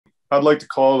I'd like to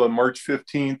call the March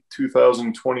 15th,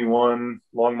 2021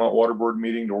 Longmont Water Board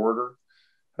meeting to order.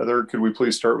 Heather, could we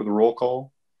please start with a roll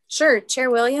call? Sure.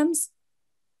 Chair Williams.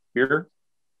 Here.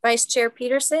 Vice Chair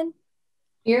Peterson.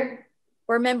 Here.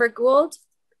 Board Member Gould.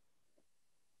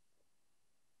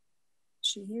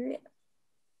 She hear it?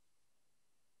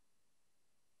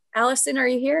 Allison, are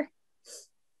you here?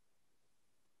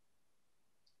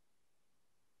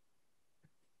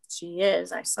 She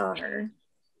is. I saw her.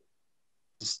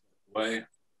 Way.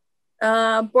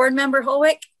 Board Member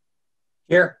Holwick.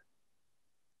 Here.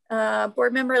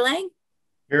 Board Member Lang.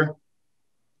 Here.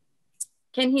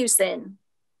 Ken Houston.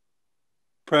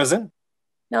 Present.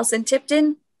 Nelson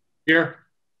Tipton. Here.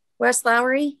 Wes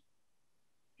Lowry.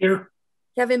 Here.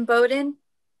 Kevin Bowden.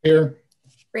 Here.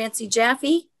 Francie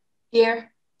Jaffe.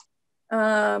 Here.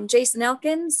 Jason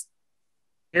Elkins.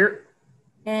 Here.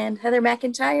 And Heather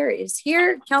McIntyre is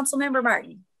here. Councilmember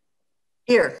Martin.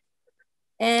 Here.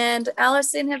 And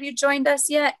Allison, have you joined us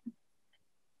yet?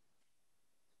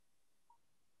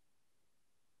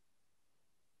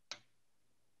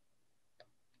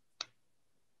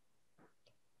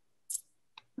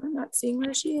 I'm not seeing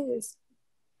where she is.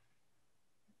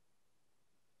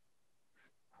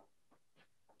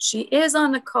 She is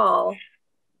on the call.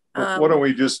 Why don't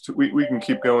we just, we can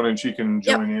keep going and she can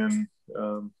join in.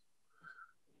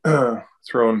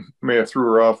 May have threw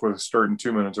her off with starting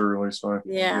 2 minutes early, so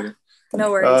yeah,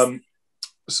 no worries.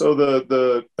 So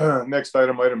the next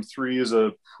item 3 is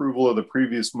approval of the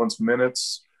previous month's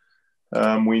minutes.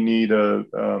 We need a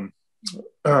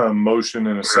motion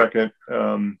and a second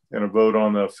and a vote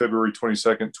on the February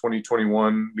 22nd,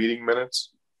 2021 meeting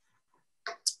minutes.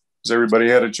 Has everybody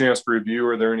had a chance to review?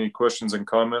 Are there any questions and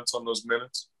comments on those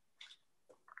minutes?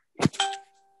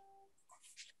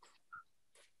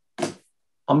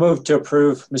 I'll move to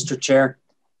approve, Mr. Chair.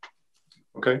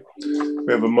 Okay, we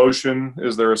have a motion.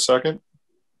 Is there a second?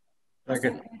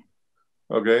 Second.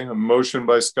 Okay, a motion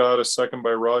by Scott, a second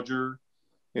by Roger.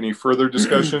 Any further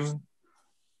discussion?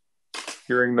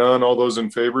 Hearing none, all those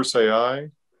in favor say aye.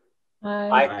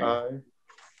 Aye. Aye.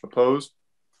 Opposed?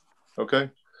 Okay,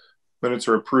 minutes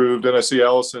are approved. And I see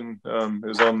Allison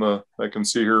is on the, I can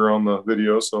see her on the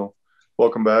video, so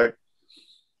welcome back.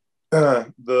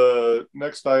 The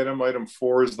next item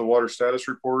 4 is the water status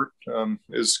report.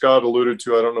 As Scott alluded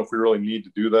to, I don't know if we really need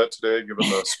to do that today given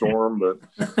the storm, but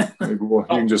maybe you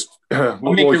can just I'll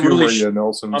make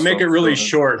it really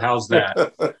short. How's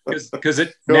that? Because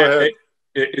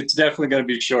it's definitely going to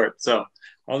be short. So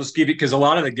I'll just give you, because a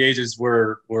lot of the gauges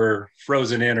were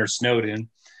frozen in or snowed in.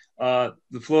 The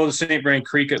flow of the St. Vrain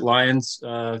Creek at Lyons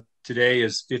today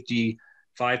is 55.4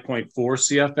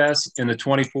 CFS, and the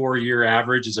 24-year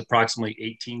average is approximately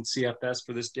 18 CFS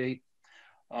for this date.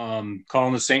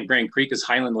 Calling the St. Vrain Creek is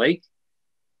Highland Lake,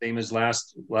 same as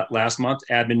last month.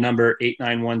 Admin number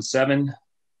 8917,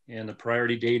 and the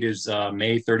priority date is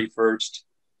May 31st,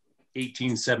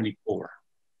 1874.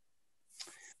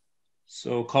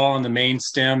 So call on the main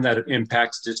stem that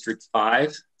impacts District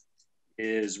 5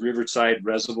 is Riverside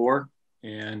Reservoir,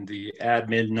 and the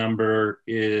admin number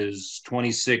is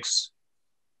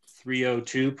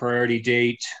 26302, priority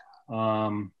date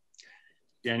January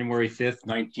 5th,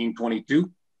 1922.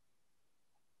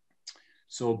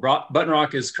 So Button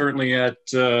Rock is currently at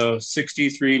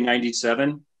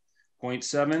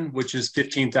 6397.7, which is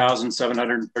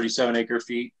 15,737 acre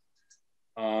feet.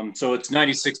 So it's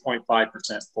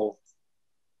 96.5% full.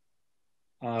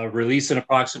 Releasing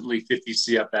approximately 50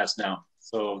 CFS now.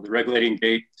 So the regulating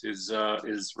gate is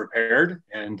repaired,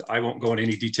 and I won't go into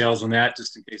any details on that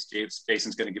just in case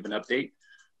Jason's going to give an update.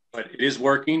 But it is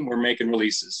working. We're making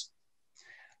releases.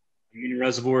 Union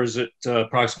Reservoir is at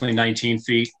approximately 19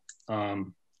 feet,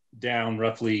 down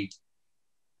roughly.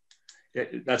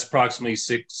 That's approximately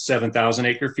 7,000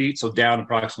 acre feet. So down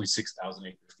approximately 6,000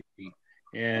 acre feet,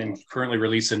 and currently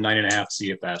releasing 9.5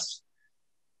 CFS.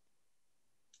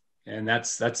 And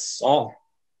that's all.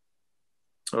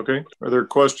 Okay. Are there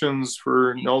questions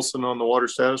for Nelson on the water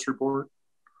status report?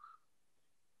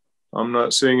 I'm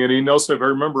not seeing any. Nelson, if I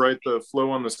remember right, the flow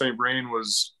on the St. Vrain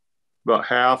was about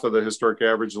half of the historic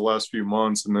average the last few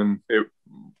months, and then it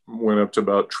went up to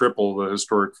about triple the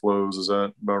historic flows. Is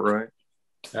that about right?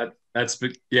 That's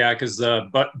yeah, because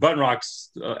Button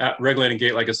Rock's regulating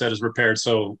gate, like I said, is repaired.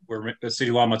 So the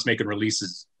city Longmont's making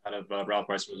releases out of Ralph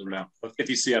Price Reservoir now, of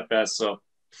 50 CFS.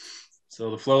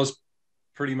 So the flow is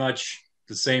pretty much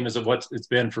the same as of what it's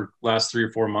been for the last 3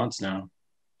 or 4 months now.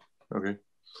 Okay.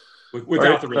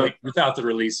 Without the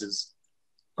releases.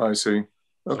 I see.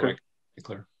 Okay. So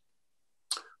clear.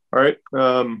 All right.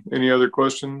 Any other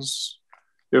questions?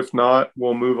 If not,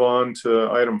 we'll move on to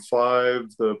item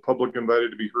 5, the public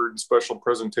invited to be heard in special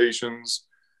presentations.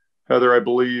 Heather, I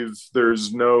believe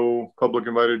there's no public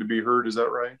invited to be heard. Is that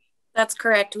right? That's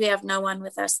correct. We have no one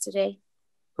with us today.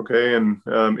 Okay, and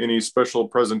any special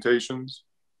presentations?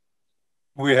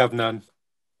 We have none.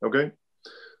 Okay.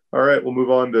 All right, we'll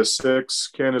move on to 6.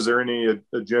 Ken, is there any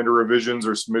agenda revisions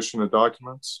or submission of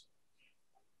documents?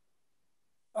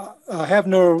 I have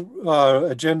no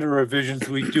agenda revisions.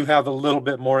 We do have a little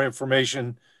bit more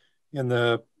information in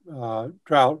the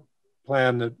drought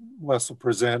plan that Wes will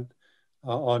present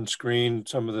on screen,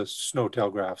 some of the snow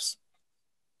telegraphs.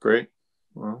 Great.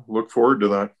 Well, look forward to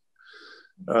that.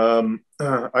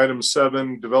 Item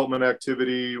 7, development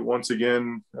activity. Once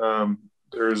again,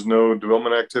 there is no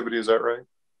development activity. Is that right?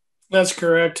 That's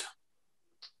correct.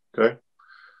 Okay.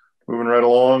 Moving right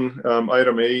along.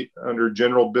 Item 8 under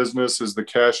general business is the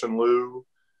cash and lieu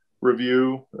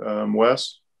review.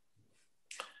 Wes?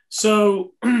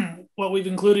 So what we've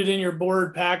included in your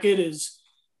board packet is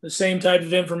the same type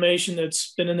of information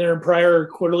that's been in there in prior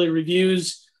quarterly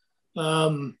reviews.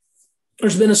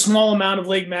 There's been a small amount of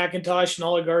Lake McIntosh and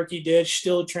Oligarchy Ditch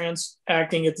still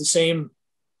transacting at the same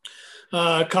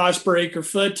cost per acre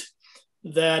foot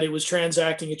that it was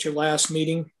transacting at your last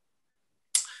meeting.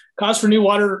 Cost for new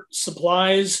water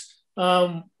supplies.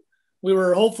 We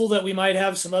were hopeful that we might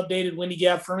have some updated Windy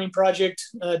Gap Firming Project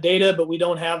data, but we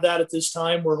don't have that at this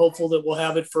time. We're hopeful that we'll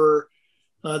have it for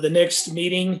the next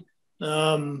meeting.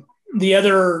 The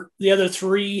other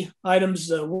 3 items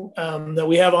that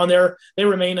we have on there, they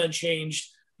remain unchanged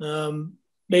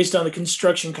based on the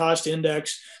construction cost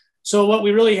index. So what we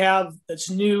really have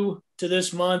that's new to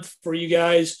this month for you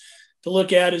guys to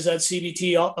look at is that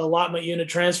CBT allotment unit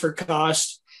transfer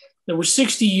cost. There were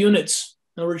 60 units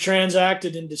that were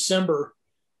transacted in December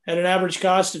at an average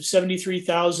cost of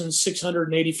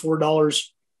 $73,684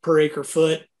 per acre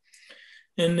foot.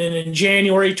 And then in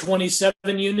January, 27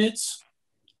 units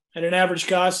at an average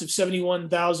cost of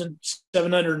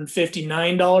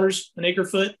 $71,759 an acre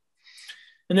foot.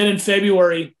 And then in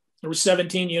February, there were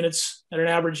 17 units at an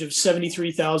average of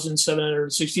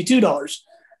 $73,762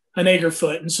 an acre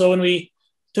foot. And so when we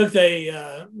took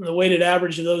the weighted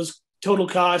average of those, total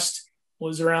cost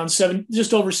was around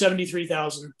just over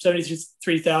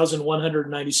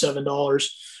 $73,197.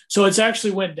 So it's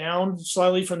actually went down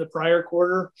slightly from the prior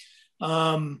quarter.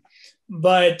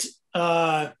 But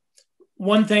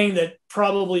one thing that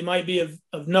probably might be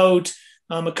of note,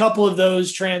 a couple of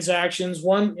those transactions,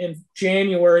 one in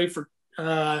January for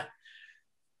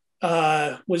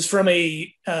was from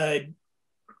a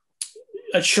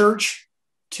church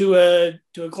to a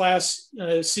Class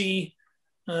C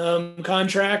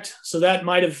contract. So that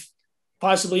might have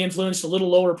possibly influenced a little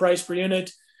lower price per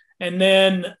unit. And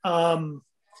then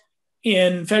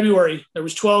in February, there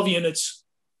was 12 units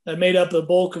that made up the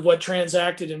bulk of what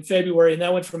transacted in February. And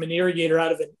that went from an irrigator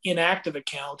out of an inactive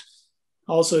account,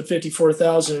 also at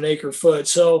 $54,000 an acre foot.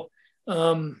 So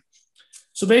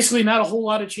basically not a whole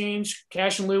lot of change.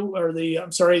 Cash and lieu, or the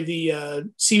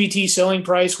CBT selling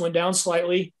price went down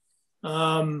slightly.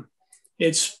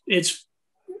 It's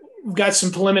got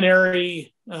some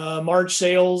preliminary March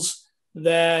sales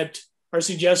that are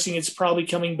suggesting it's probably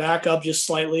coming back up just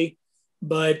slightly.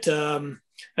 But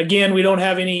again, we don't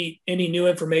have any new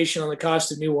information on the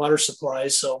cost of new water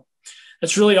supplies. So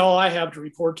that's really all I have to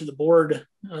report to the board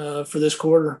for this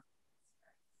quarter.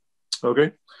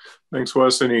 Okay. Thanks,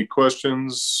 Wes. Any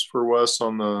questions for Wes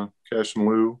on the cash and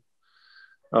lieu?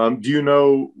 Do you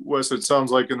know, Wes, it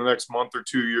sounds like in the next month or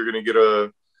 2, you're going to get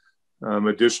a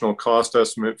additional cost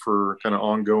estimate for kind of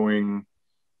ongoing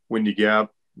Windy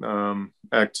Gap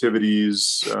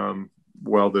activities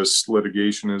while this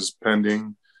litigation is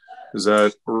pending. Is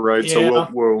that right? Yeah. So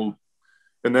we'll,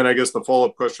 and then I guess the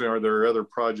follow-up question, are there other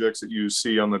projects that you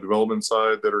see on the development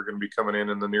side that are going to be coming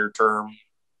in the near term?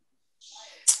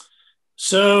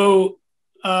 So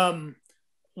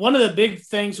one of the big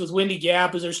things with Windy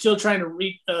Gap is they're still trying to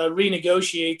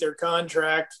renegotiate their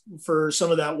contract for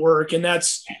some of that work. And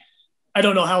I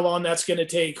don't know how long that's going to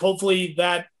take. Hopefully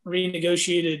that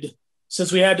renegotiated,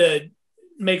 since we had to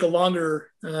make a longer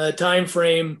time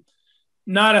frame,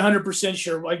 not 100%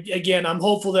 sure. Again, I'm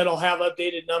hopeful that I'll have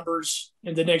updated numbers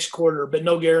in the next quarter, but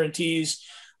no guarantees.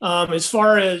 As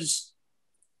far as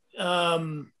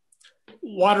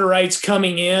water rights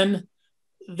coming in,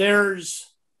 there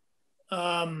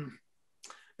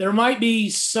might be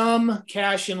some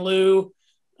cash in lieu,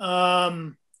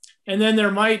 and then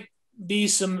there might be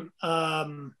some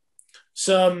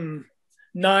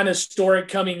non-historic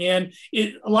coming in.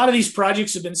 A lot of these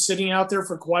projects have been sitting out there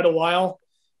for quite a while,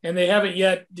 and they haven't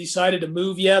yet decided to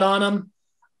move yet on them.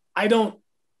 I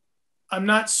I'm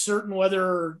not certain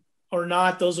whether or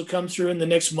not those will come through in the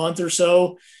next month or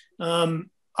so.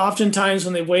 Oftentimes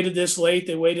when they waited this late,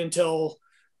 they wait until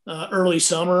early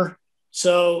summer.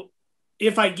 So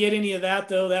if I get any of that,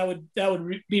 though, that would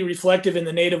be reflective in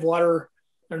the native water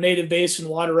or native basin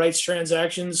water rights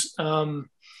transactions.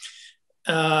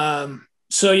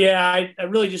 So yeah, I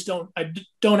really just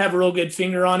don't have a real good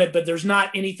finger on it, but there's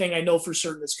not anything I know for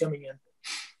certain that's coming in.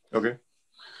 Okay.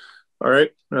 All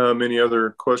right. Any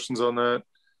other questions on that?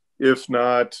 If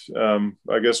not,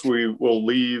 I guess we will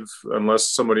leave unless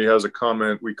somebody has a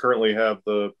comment. We currently have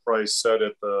the price set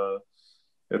at the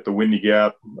Windy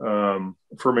Gap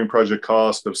firming project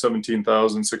cost of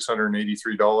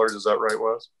 $17,683. Is that right,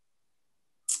 Wes?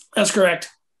 That's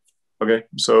correct. Okay.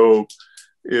 So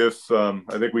if I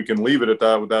think we can leave it at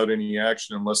that without any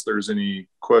action unless there's any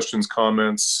questions,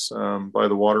 comments by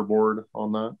the water board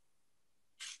on that.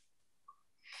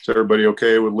 Is everybody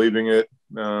okay with leaving it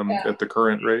at the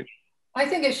current rate? I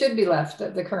think it should be left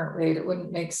at the current rate. It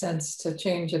wouldn't make sense to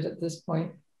change it at this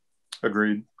point.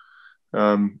 Agreed.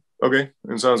 Okay,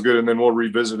 and sounds good. And then we'll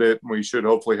revisit it. We should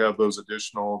hopefully have those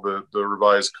additional, the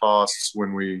revised costs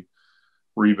when we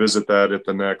revisit that at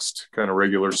the next kind of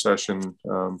regular session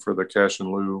for the cash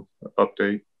and lieu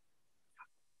update.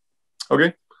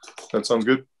 Okay, that sounds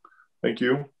good. Thank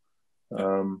you.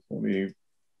 Let me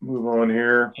move on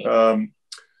here.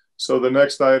 So the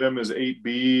next item is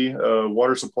 8B,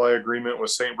 water supply agreement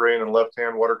with St. Vrain and Left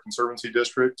Hand Water Conservancy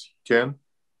District. Ken?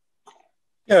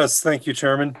 Yes, thank you,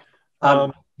 Chairman.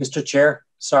 Mr. Chair,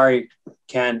 sorry,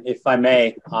 Ken, if I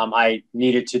may, I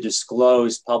needed to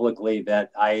disclose publicly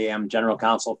that I am general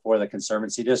counsel for the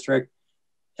Conservancy District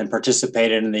and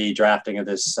participated in the drafting of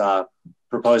this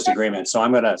proposed agreement. So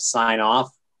I'm going to sign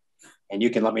off and you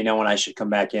can let me know when I should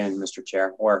come back in, Mr.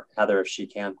 Chair, or Heather if she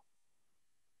can.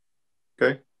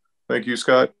 Okay. Thank you,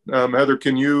 Scott. Heather,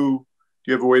 do you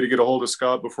have a way to get a hold of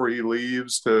Scott before he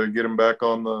leaves to get him back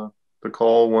on the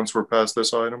call once we're past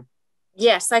this item?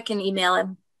 Yes, I can email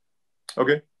him.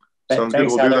 Okay. Sounds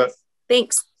Thanks, good. We'll do that.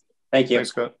 Thanks. Thank you.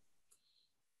 Thanks, Scott.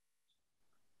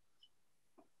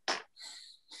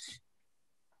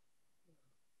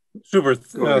 Super.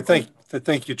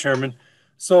 Thank you, Chairman.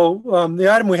 So the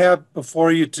item we have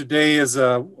before you today is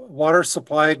a water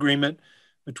supply agreement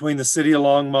between the City of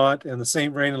Longmont and the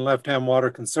St. Vrain and Left Hand Water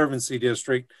Conservancy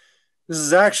District. This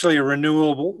is actually a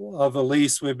renewal of a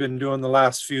lease we've been doing the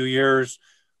last few years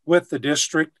with the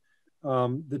district.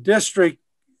 The district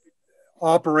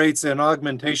operates an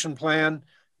augmentation plan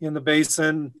in the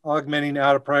basin, augmenting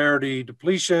out of priority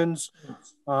depletions.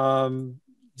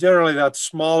 Generally, that's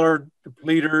smaller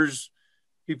depleters,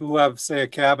 people who have, say, a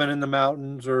cabin in the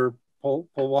mountains or pull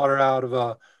water out of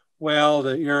a well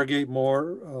to irrigate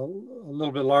more, a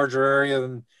little bit larger area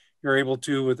than you're able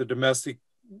to with a domestic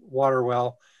water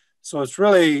well. So it's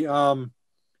really,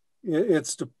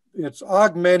 it's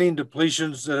augmenting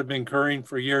depletions that have been occurring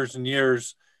for years and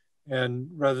years. And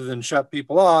rather than shut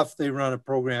people off, they run a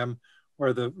program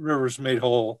where the river's made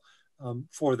whole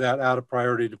for that out of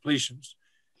priority depletions.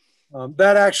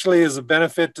 That actually is a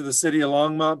benefit to the City of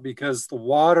Longmont because the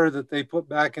water that they put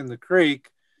back in the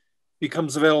creek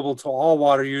becomes available to all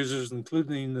water users,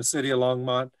 including the City of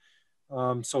Longmont.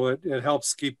 So it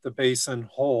helps keep the basin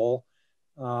whole.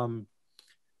 The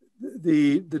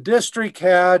district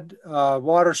had a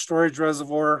water storage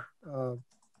reservoir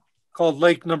called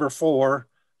Lake Number 4,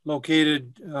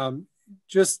 located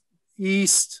just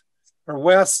east or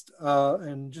west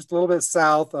and just a little bit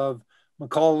south of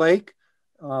McCall Lake.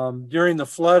 During the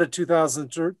flood of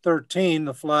 2013,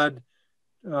 the flood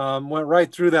went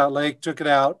right through that lake, took it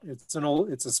out.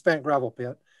 It's a spent gravel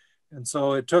pit. And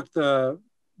so it took the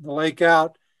lake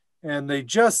out, and they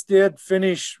just did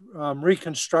finish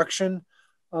reconstruction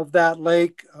of that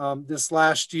lake this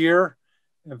last year.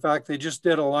 In fact, they just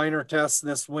did a liner test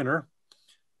this winter.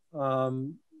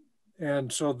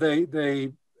 And so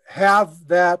they have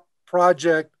that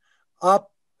project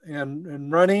up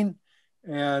and running.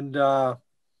 And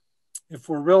if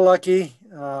we're real lucky,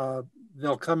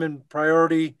 they'll come in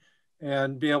priority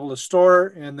and be able to store,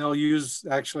 and they'll use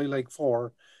actually Lake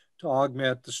 4 to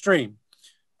augment the stream.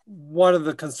 One of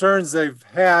the concerns they've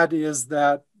had is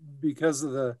that because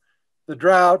of the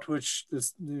drought, which the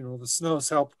snows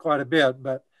helped quite a bit,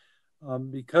 but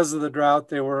because of the drought,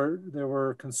 they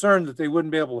were concerned that they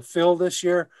wouldn't be able to fill this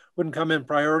year, wouldn't come in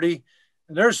priority.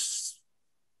 And there's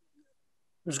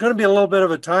going to be a little bit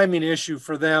of a timing issue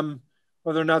for them,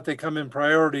 whether or not they come in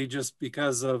priority, just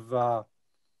because of how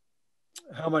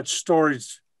much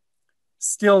storage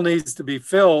still needs to be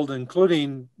filled,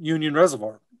 including Union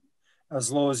Reservoir,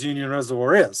 as low as Union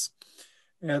Reservoir is.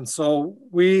 And so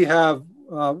we have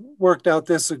worked out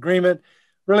this agreement.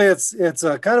 Really, it's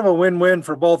a kind of a win-win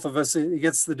for both of us. It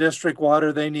gets the district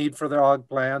water they need for their OG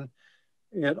plan.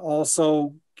 It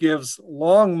also gives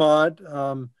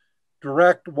Longmont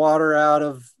direct water out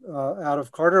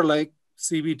of Carter Lake,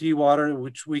 CBT water,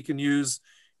 which we can use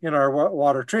in our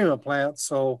water treatment plant.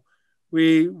 So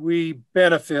we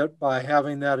benefit by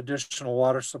having that additional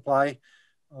water supply.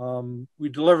 We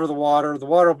deliver the water. The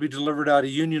water will be delivered out of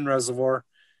Union Reservoir.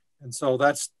 And so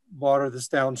that's water that's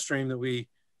downstream that we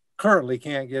currently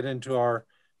can't get into our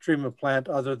treatment plant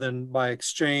other than by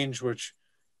exchange, which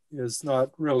is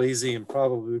not real easy and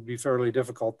probably would be fairly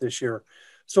difficult this year.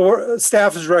 So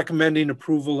staff is recommending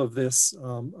approval of this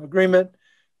agreement.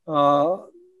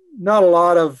 Not a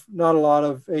lot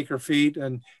of acre feet,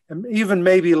 and even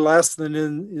maybe less than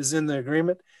is in the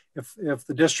agreement. If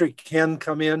the district can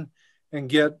come in and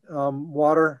get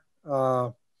water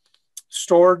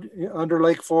stored under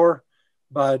Lake 4,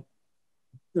 but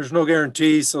there's no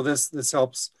guarantee. So this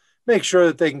helps make sure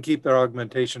that they can keep their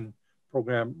augmentation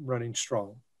program running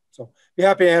strong. So be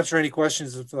happy to answer any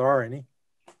questions if there are any.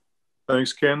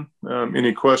 Thanks, Ken.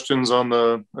 Any questions on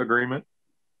the agreement?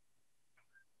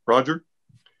 Roger?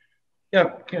 Yeah,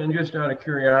 Ken, just out of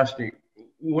curiosity,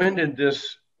 when did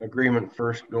this agreement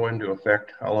first go into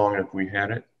effect? How long have we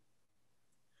had it?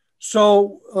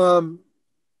 So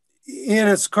in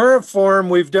its current form,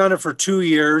 we've done it for 2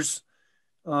 years.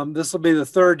 This will be the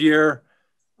 3rd year.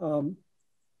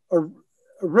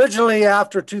 Originally,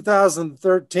 after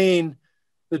 2013,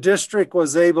 the district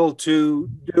was able to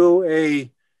do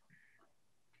a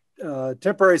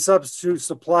temporary substitute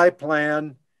supply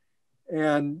plan,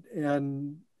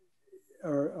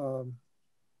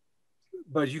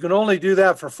 but you can only do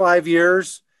that for 5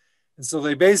 years. And so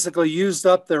they basically used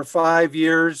up their 5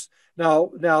 years.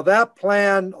 Now that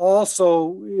plan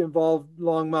also involved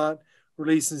Longmont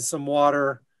releasing some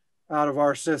water out of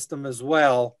our system as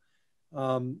well.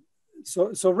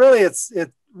 So really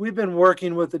we've been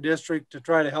working with the district to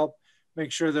try to help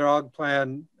make sure their OG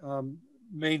plan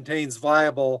maintains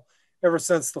viable ever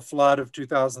since the flood of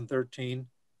 2013.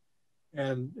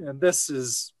 And this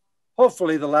is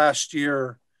hopefully the last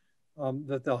year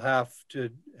that they'll have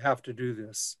to do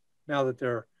this now that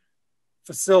their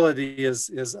facility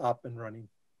is up and running.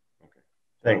 Okay,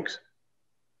 thanks.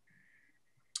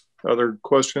 Other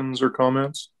questions or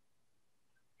comments?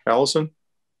 Allison?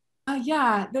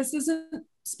 Yeah, this isn't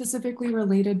specifically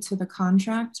related to the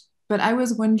contract, but I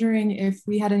was wondering if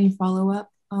we had any follow-up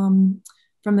from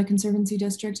the Conservancy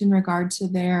District in regard to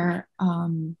their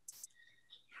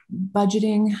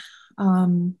budgeting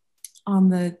on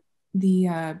the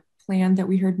plan that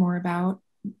we heard more about.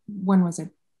 When was it?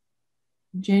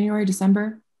 January,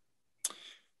 December?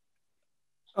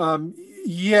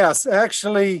 Yes,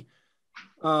 actually,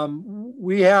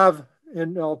 we have,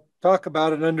 and I'll talk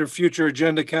about it under future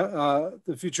agenda,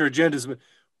 the future agendas, but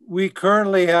we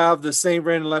currently have the St.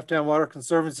 Brendan Left-Hand Water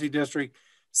Conservancy District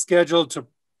scheduled to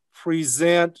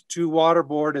present to Water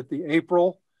Board at the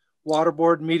April Water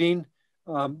Board meeting.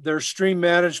 Their stream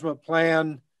management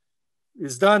plan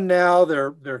is done now.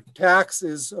 Their tax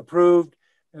is approved,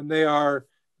 and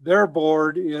their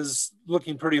board is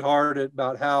looking pretty hard at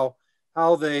about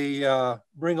how they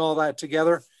bring all that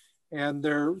together. And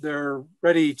they're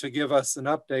ready to give us an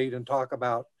update and talk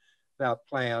about that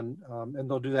plan. And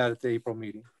they'll do that at the April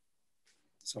meeting.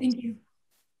 So. Thank you.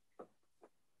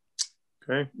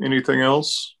 Okay, anything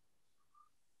else?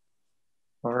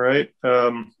 All right,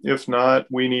 if not,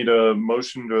 we need a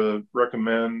motion to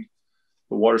recommend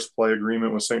the water supply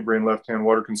agreement with St. Brendan Left-Hand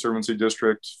Water Conservancy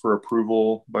District for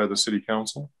approval by the City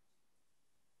Council.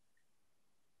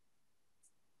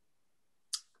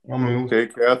 I'll move. Okay,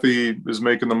 Kathy is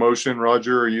making the motion.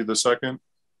 Roger, are you the second?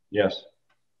 Yes.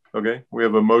 Okay, we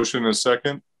have a motion and a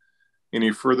second.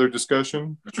 Any further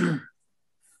discussion?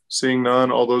 Seeing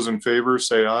none, all those in favor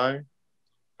say aye.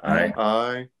 Aye.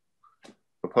 Aye.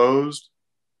 Opposed?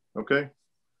 Okay.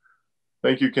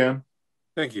 Thank you, Ken.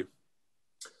 Thank you.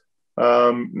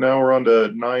 Now we're on to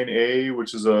 9A,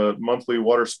 which is a monthly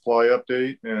water supply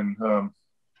update. And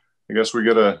I guess we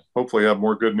got to hopefully have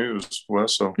more good news,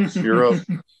 Wes. So you're up.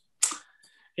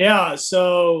 Yeah.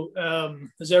 So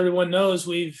as everyone knows,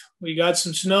 we got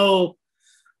some snow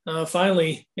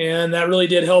finally, and that really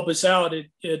did help us out. It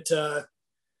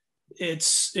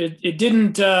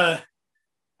didn't. I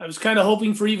was kind of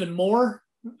hoping for even more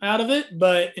out of it,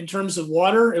 but in terms of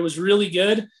water, it was really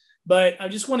good. But I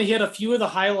just want to hit a few of the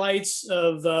highlights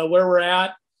of where we're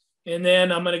at, and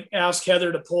then I'm going to ask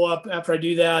Heather to pull up after I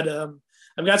do that.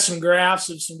 I've got some graphs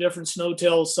of some different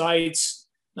snowtail sites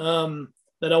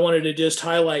that I wanted to just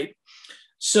highlight.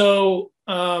 So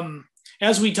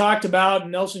as we talked about,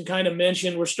 and Nelson kind of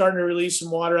mentioned, we're starting to release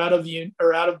some water out of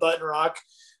Button Rock.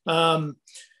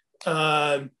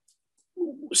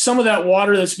 Some of that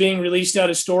water that's being released out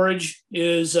of storage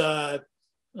is due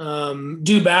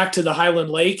back to the Highland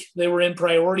Lake. They were in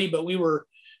priority, but we were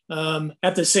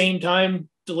at the same time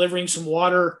delivering some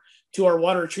water to our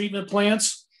water treatment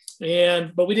plants,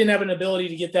 but we didn't have an ability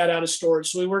to get that out of storage.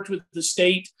 So we worked with the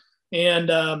state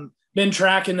and been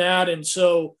tracking that, and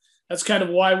so that's kind of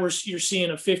why you're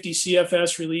seeing a 50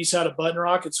 CFS release out of Button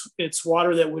Rock. It's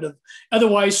water that would have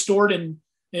otherwise stored in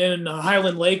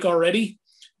Highland Lake already,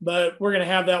 but we're going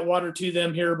to have that water to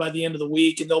them here by the end of the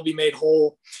week, and they'll be made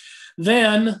whole.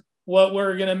 Then what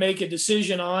we're going to make a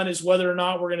decision on is whether or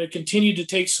not we're going to continue to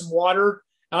take some water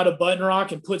out of Button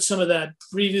Rock and put some of that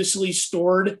previously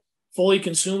stored, fully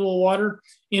consumable water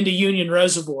into Union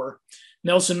Reservoir.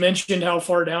 Nelson mentioned how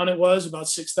far down it was, about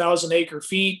 6,000 acre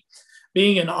feet.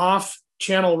 Being an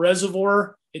off-channel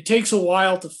reservoir, it takes a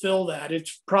while to fill that. It'd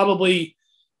probably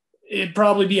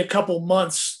be a couple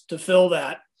months to fill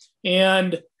that.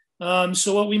 And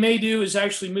so what we may do is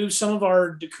actually move some of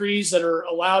our decrees that are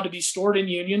allowed to be stored in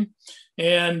Union,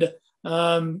 and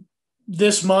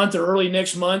this month or early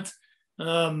next month,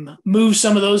 move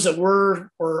some of those that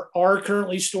were or are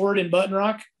currently stored in Button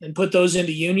Rock and put those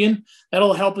into Union.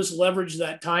 That'll help us leverage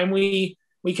that time we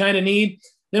kind of need.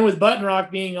 Then with Button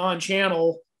Rock being on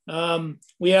channel,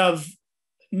 we have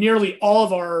nearly all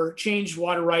of our changed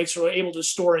water rights are able to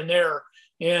store in there.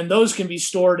 And those can be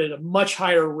stored at a much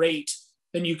higher rate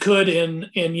than you could in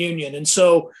Union. And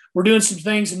so we're doing some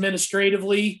things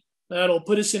administratively that'll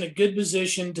put us in a good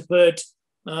position to put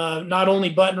not only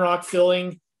Button Rock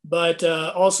filling, but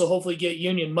also hopefully get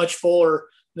Union much fuller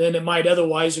than it might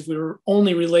otherwise if we were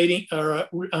only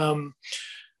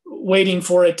waiting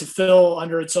for it to fill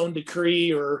under its own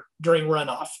decree or during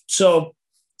runoff. So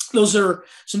those are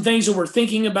some things that we're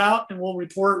thinking about, and we'll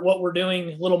report what we're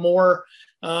doing a little more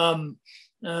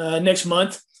next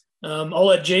month. I'll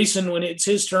let Jason, when it's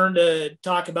his turn, to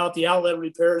talk about the outlet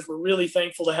repairs. We're really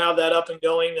thankful to have that up and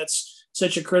going. That's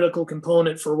such a critical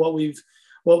component for what we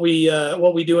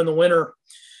do in the winter.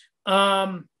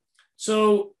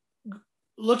 So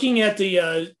looking at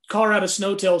the Colorado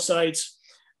snowtail sites,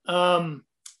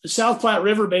 the South Platte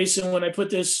River Basin, when I put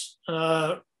this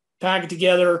packet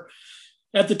together,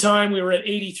 at the time we were at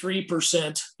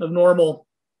 83% of normal.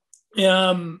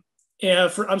 I'm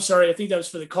sorry, I think that was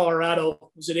for the Colorado. It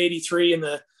was at 83,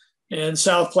 and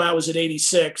South Platte was at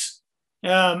 86.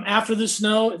 After the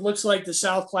snow, it looks like the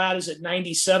South Platte is at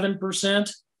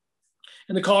 97%,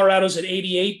 and the Colorado's at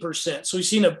 88%. So we've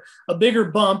seen a bigger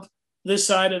bump this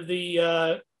side of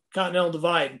the Continental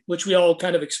Divide, which we all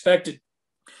kind of expected.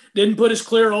 Didn't put us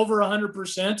clear over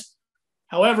 100%.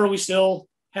 However, we still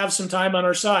have some time on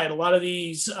our side. A lot of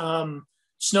these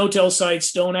snowtail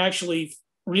sites don't actually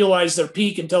realize their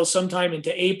peak until sometime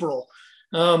into April,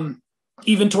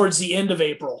 even towards the end of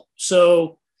April.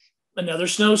 So another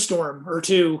snowstorm or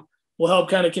two will help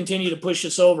kind of continue to push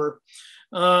us over.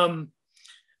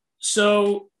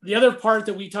 So the other part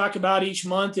that we talk about each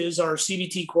month is our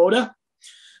CBT quota.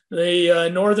 The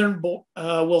Northern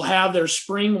will have their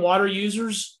spring water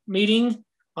users meeting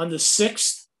on the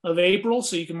 6th of April,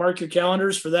 so you can mark your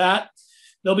calendars for that.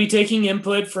 They'll be taking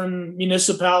input from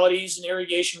municipalities and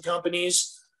irrigation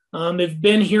companies. They've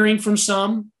been hearing from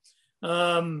some.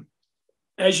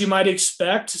 As you might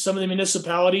expect, some of the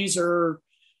municipalities are,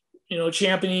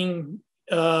 championing,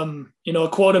 a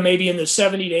quota maybe in the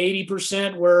 70 to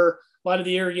 80%, where a lot of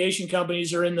the irrigation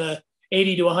companies are in the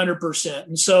 80 to 100%.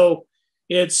 And so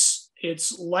it's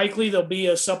likely there'll be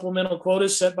a supplemental quota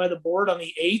set by the board on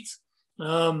the 8th.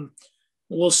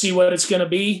 We'll see what it's going to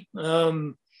be.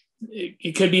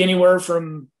 It could be anywhere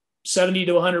from 70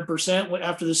 to 100%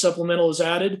 after the supplemental is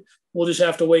added. We'll just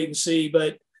have to wait and see.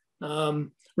 But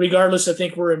regardless, I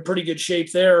think we're in pretty good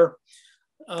shape there.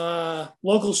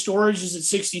 Local storage is at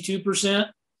 62%.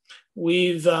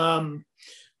 We've,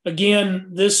 again,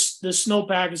 this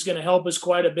snowpack is going to help us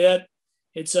quite a bit.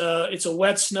 It's a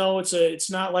wet snow.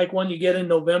 It's not like one you get in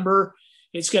November.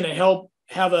 It's going to help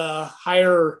have a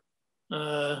higher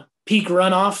peak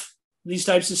runoff. These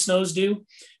types of snows do,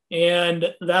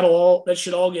 and that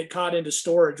should all get caught into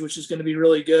storage, which is going to be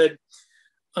really good.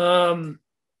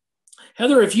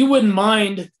 Heather, if you wouldn't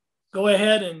mind, go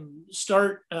ahead and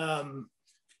start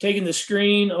taking the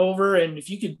screen over, and if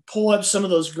you could pull up some of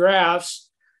those graphs.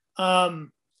 The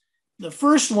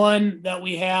first one that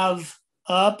we have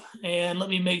up, and let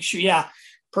me make sure. Yeah,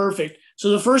 perfect. So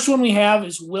the first one we have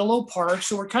is Willow Park.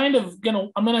 So I'm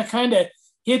going to kind of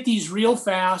hit these real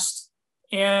fast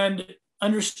and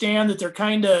understand that they're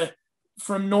kind of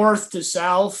from north to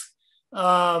south.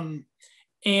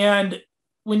 And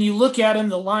when you look at them,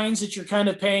 the lines that you're kind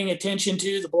of paying attention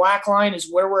to, the black line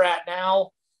is where we're at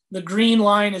now. The green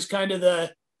line is kind of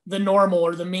the normal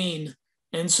or the mean.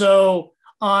 And so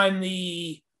on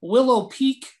the Willow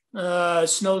Peak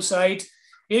snow site,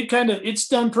 it's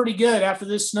done pretty good after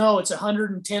this snow. It's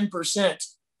 110%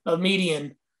 of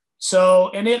median. So,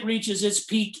 and it reaches its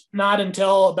peak not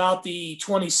until about the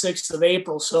 26th of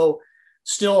April. So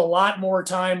still a lot more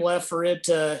time left for it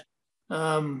to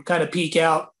kind of peak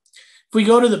out. If we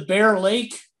go to the Bear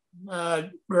Lake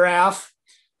graph,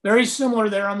 very similar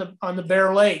there on the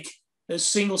Bear Lake. This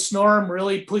single storm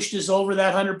really pushed us over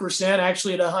that 100%,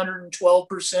 actually at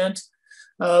 112%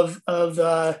 of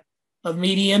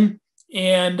median.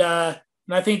 And I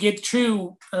think its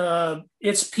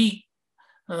peak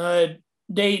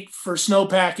date for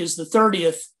snowpack is the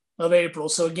 30th of April.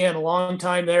 So again, a long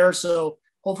time there. So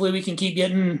hopefully we can keep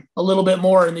getting a little bit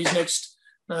more in these next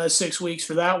 6 weeks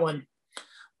for that one.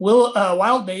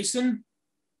 Wild Basin.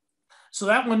 So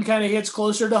that one kind of hits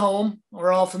closer to home.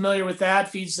 We're all familiar with that.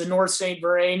 Feeds the North St.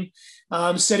 Vrain,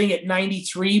 sitting at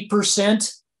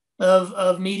 93%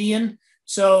 of median.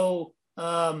 So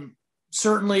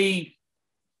certainly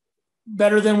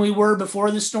better than we were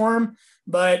before the storm,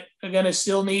 but again,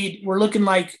 we're looking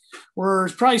like we're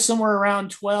probably somewhere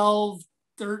around 12,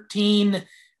 13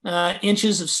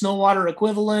 inches of snow water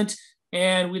equivalent.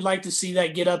 And we'd like to see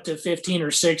that get up to 15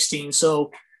 or 16.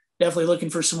 So definitely looking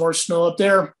for some more snow up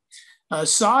there.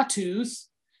 Sawtooth,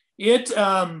 it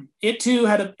too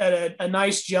had a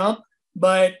nice jump,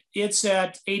 but it's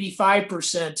at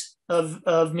 85%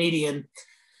 of median.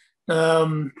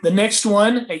 The next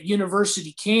one at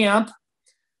University Camp,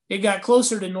 it got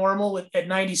closer to normal at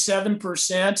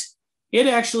 97%. It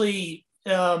actually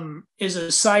is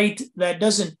a site that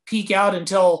doesn't peak out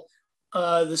until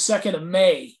the 2nd of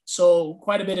May. So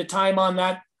quite a bit of time on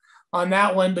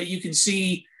that one, but you can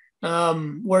see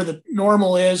where the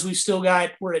normal is. We've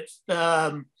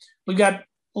got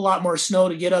a lot more snow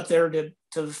to get up there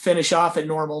to finish off at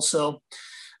normal. So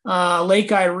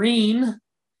Lake Irene,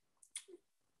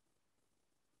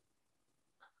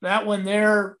 that one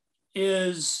there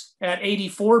is at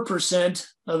 84%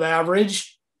 of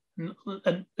average.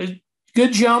 A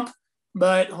good jump,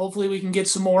 but hopefully we can get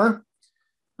some more.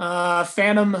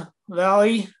 Phantom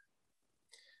Valley,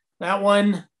 that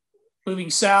one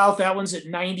moving south, that one's at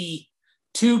 92%.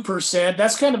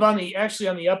 That's kind of on the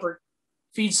upper,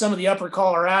 feeds some of the upper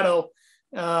Colorado.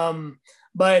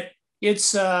 But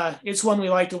it's one we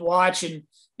like to watch, and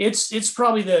it's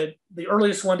probably the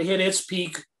earliest one to hit its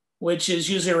peak, which is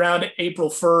usually around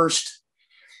April 1st.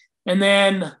 And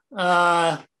then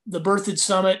the Berthoud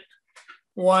Summit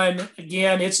one,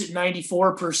 again, it's at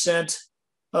 94%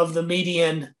 of the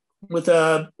median with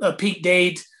a peak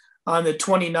date on the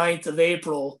 29th of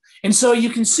April. And so you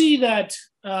can see that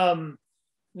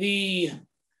the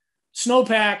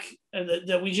snowpack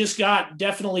that we just got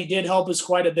definitely did help us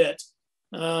quite a bit.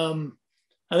 I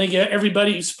think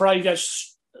everybody's probably got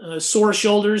sore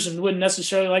shoulders and wouldn't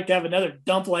necessarily like to have another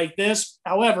dump like this.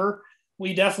 However,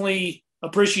 we definitely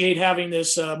appreciate having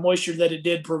this moisture that it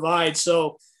did provide.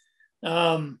 So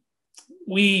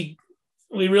we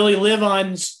really live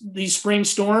on these spring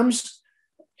storms,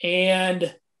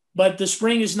 but the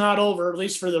spring is not over, at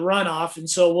least for the runoff. And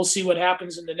so we'll see what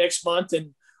happens in the next month.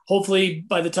 And hopefully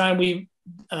by the time we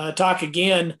talk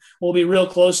again, we'll be real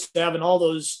close to having all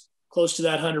those close to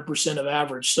that 100% of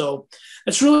average. So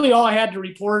that's really all I had to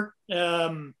report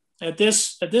at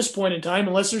this point in time,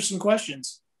 unless there's some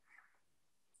questions.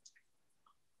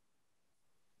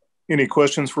 Any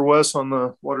questions for Wes on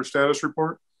the water status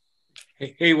report?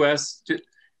 Hey Wes.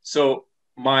 So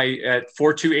at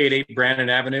 4288 Brandon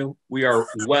Avenue, we are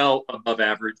well above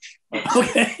average.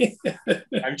 Okay.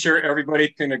 I'm sure everybody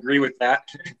can agree with that.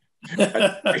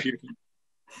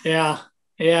 Yeah.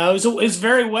 It's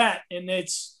very wet, and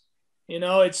it's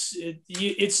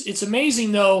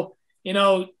amazing though,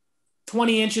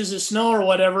 20 inches of snow or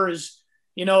whatever is,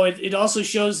 it also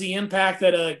shows the impact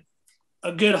that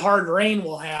a good hard rain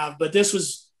will have, but this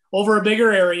was over a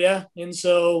bigger area. And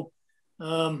so,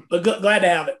 but glad to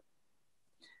have it.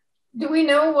 Do we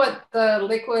know what the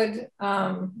liquid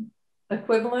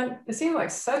equivalent? It seemed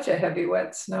like such a heavy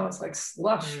wet snow. It's like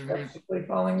slush basically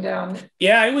falling down.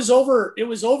 Yeah, it was over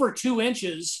 2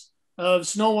 inches of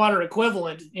snow water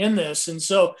equivalent in this. And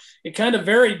so it kind of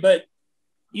varied, but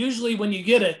usually when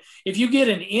if you get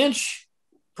an inch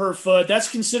per foot, that's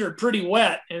considered pretty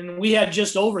wet. And we had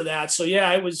just over that. So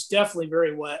yeah, it was definitely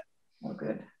very wet. Oh,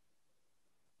 good.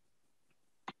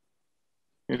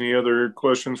 Any other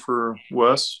questions for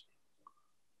Wes?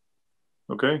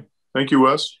 Okay. Thank you,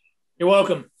 Wes. You're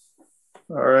welcome.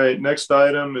 All right, next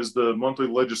item is the monthly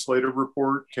legislative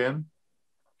report. Ken?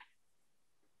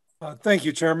 Thank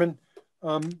you, Chairman.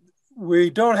 We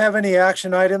don't have any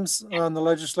action items on the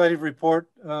legislative report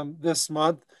this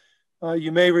month.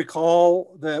 You may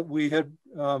recall that we had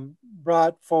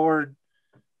brought forward,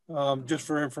 just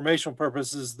for informational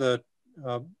purposes, the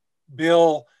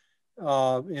bill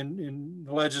in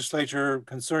the legislature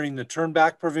concerning the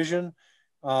turnback provision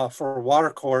for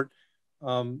water court.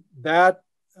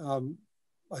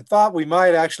 I thought we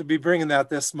might actually be bringing that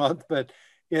this month, but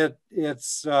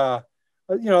it's a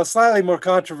slightly more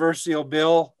controversial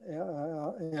bill,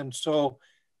 and so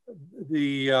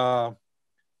the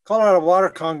Colorado Water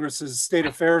Congress's State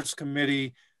Affairs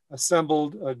Committee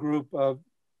assembled a group of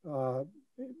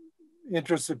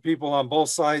interested people on both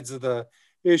sides of the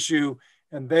issue,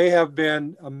 and they have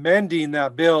been amending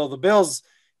that bill. The bill's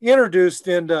introduced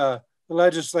into the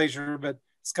legislature, but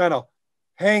it's kind of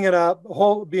hanging up,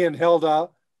 being held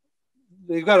up.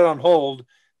 They've got it on hold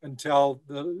until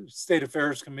the State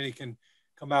Affairs Committee can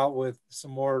come out with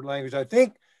some more language. I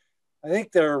think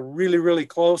they're really, really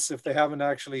close if they haven't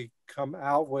actually come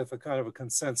out with a kind of a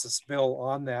consensus bill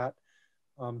on that.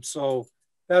 So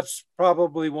that's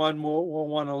probably one we'll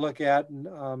want to look at.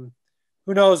 And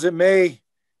who knows, it may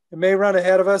run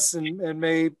ahead of us and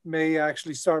may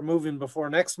actually start moving before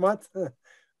next month.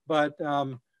 But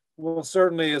we'll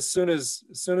certainly, as soon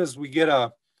as we get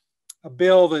a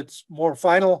bill that's more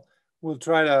final,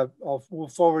 we'll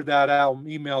forward that out,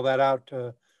 email that out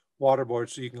to Water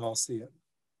Board so you can all see it.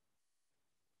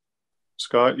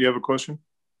 Scott, you have a question?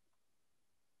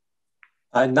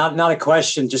 Not a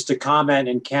question, just a comment.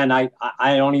 And Ken, I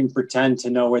don't even pretend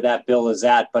to know where that bill is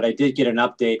at, but I did get an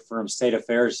update from State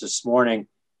Affairs this morning,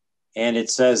 and it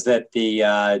says that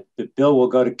the bill will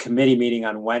go to committee meeting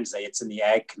on Wednesday. It's in the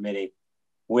Ag Committee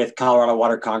with Colorado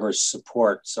Water Congress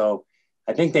support. So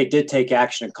I think they did take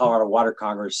action in Colorado Water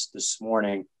Congress this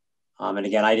morning. And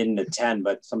again, I didn't attend,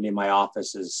 but somebody in my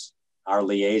office is our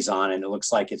liaison, and it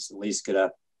looks like it's at least going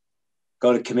to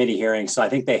go to committee hearing. So I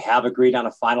think they have agreed on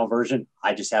a final version.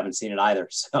 I just haven't seen it either.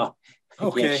 So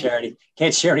okay.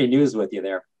 Can't share any news with you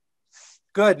there.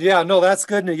 Good. Yeah, no, that's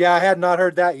good. Yeah, I had not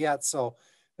heard that yet. So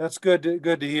that's good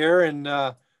to hear. And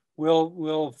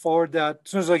we'll forward that.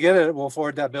 As soon as I get it, we'll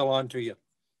forward that bill on to you.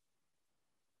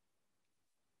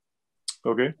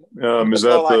 Okay. Is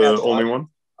that the only one?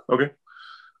 Okay,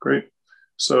 great.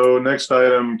 So next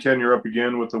item, Ken, you're up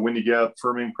again with the Windy Gap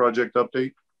firming project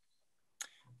update.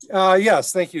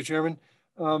 Yes, thank you, Chairman.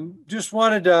 Just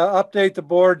wanted to update the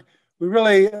board. We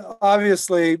really,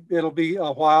 obviously, it'll be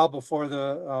a while before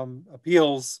the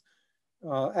appeals,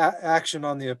 action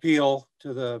on the appeal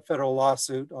to the federal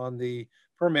lawsuit on the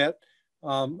permit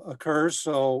occurs.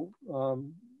 So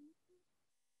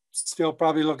still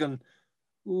probably looking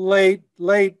late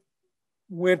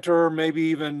winter, maybe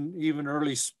even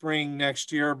early spring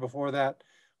next year before that.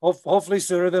 Hopefully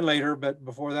sooner than later, but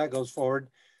before that goes forward.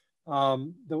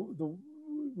 The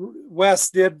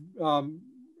West did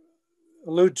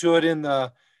allude to it in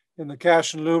the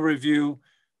cash and lieu review,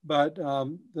 but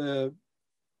the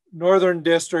Northern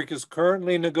District is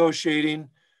currently negotiating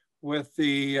with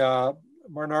the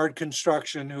Barnard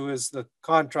Construction, who is the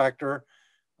contractor,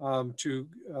 to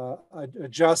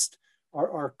adjust.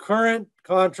 Our current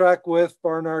contract with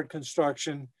Barnard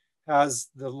Construction has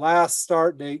the last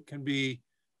start date can be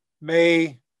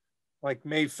May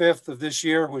 5th of this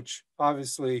year, which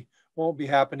obviously won't be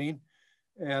happening.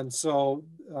 And so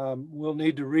we'll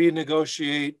need to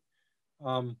renegotiate.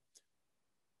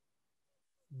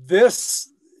 This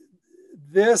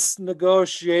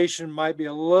negotiation might be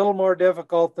a little more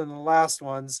difficult than the last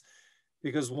ones,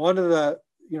 because one of the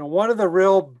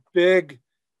real big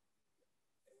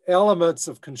elements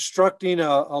of constructing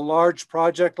a large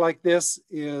project like this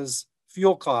is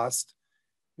fuel cost.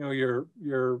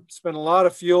 You're spending a lot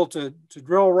of fuel to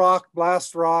drill rock,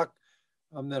 blast rock,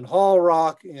 then haul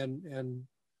rock, and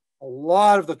a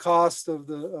lot of the cost of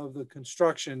the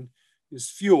construction is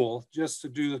fuel just to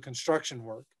do the construction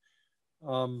work.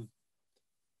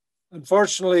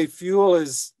 Unfortunately, fuel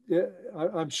is,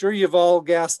 I'm sure you've all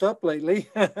gassed up lately,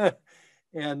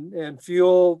 and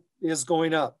fuel is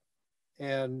going up.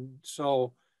 And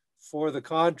so for the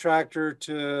contractor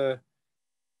to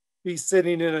be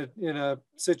sitting in a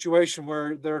situation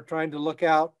where they're trying to look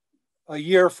out a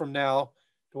year from now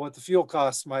to what the fuel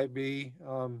costs might be,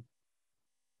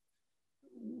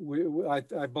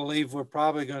 I believe we're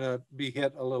probably going to be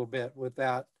hit a little bit with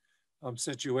that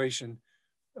situation.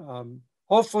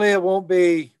 Hopefully it won't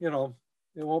be, it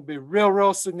won't be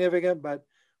real significant, but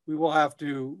we will have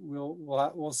to,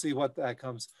 we'll see what that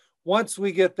comes. Once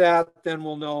we get that, then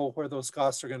we'll know where those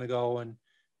costs are going to go, and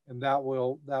and that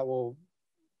will,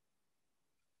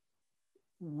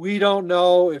 we don't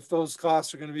know if those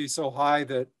costs are going to be so high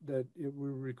that it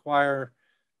will require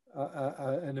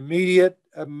an immediate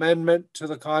amendment to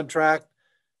the contract,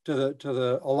 to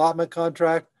the allotment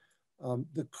contract.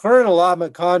 The current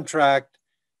allotment contract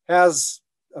has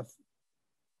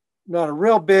not a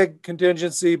real big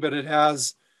contingency, but it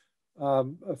has a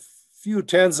few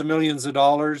tens of millions of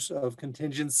dollars of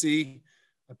contingency.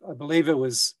 I believe it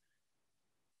was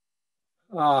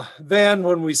then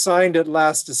when we signed it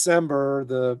last December,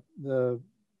 the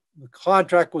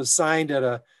contract was signed at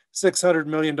a $600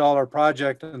 million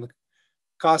project, and the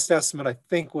cost estimate, I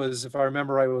think, was, if I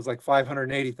remember right, it was like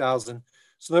 $580,000.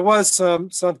 So there was some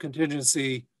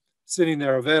contingency sitting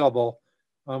there available.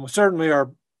 We certainly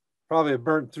are probably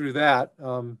burnt through that,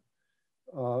 and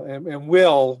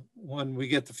will when we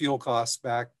get the fuel costs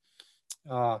back.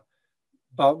 But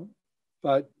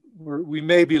we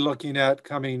may be looking at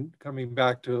coming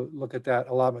back to look at that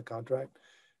allotment contract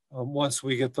once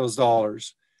we get those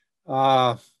dollars.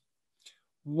 One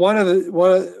of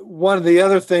the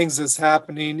other things that's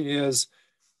happening is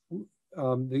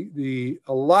the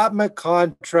allotment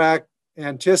contract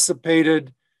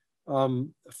anticipated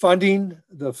funding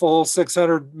the full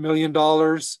 $600 million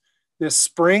this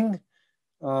spring,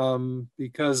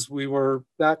 because we were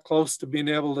that close to being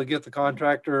able to get the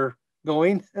contractor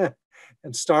going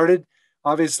and started.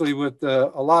 Obviously, with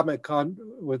the allotment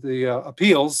with the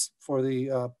appeals for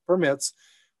the permits,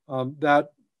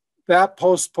 that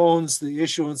postpones the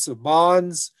issuance of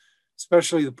bonds,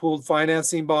 especially the pooled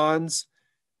financing bonds.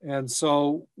 And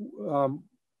so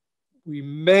we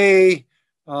may,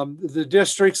 the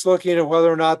district's looking at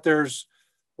whether or not there's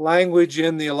language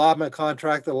in the allotment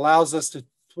contract that allows us to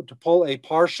pull a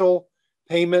partial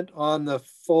payment on the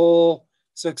full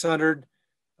 600,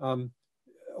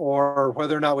 or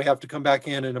whether or not we have to come back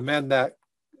in and amend that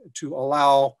to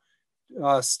allow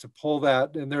us to pull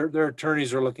that. And their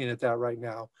attorneys are looking at that right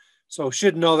now. So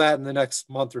should know that in the next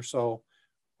month or so,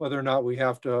 whether or not we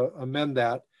have to amend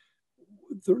that.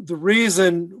 The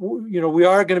reason, we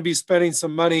are going to be spending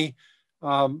some money.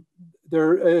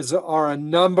 There are a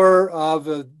number of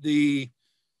the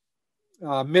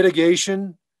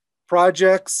mitigation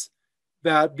projects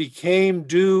that became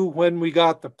due when we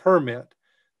got the permit.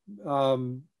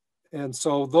 And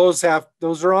so those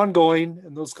are ongoing,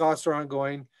 and those costs are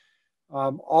ongoing.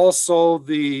 Also,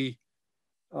 the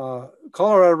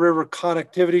Colorado River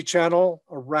connectivity channel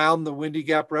around the Windy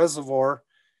Gap Reservoir.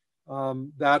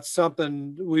 That's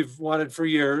something we've wanted for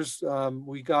years.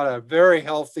 We got a very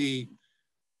healthy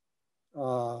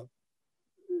Soil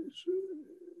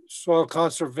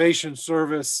Conservation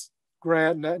Service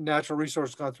grant, Natural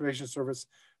Resource Conservation Service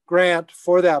grant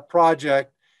for that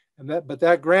project. But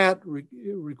that grant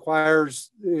requires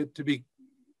it to be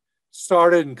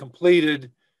started and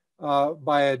completed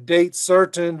by a date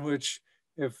certain, which,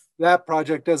 if that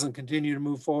project doesn't continue to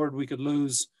move forward, we could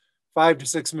lose $5 to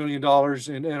 $6 million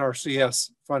in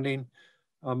NRCS funding.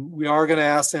 We are going to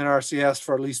ask NRCS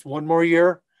for at least one more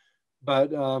year,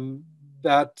 but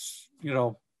that's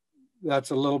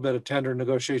a little bit of tender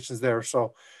negotiations there.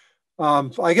 So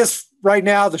I guess right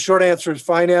now the short answer is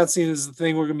financing is the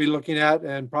thing we're going to be looking at,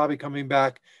 and probably coming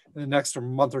back in the next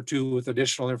month or two with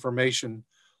additional information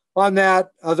on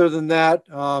that. Other than that,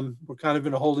 we're kind of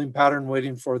in a holding pattern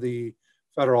waiting for the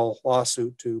federal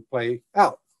lawsuit to play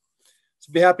out.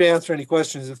 So be happy to answer any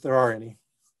questions if there are any.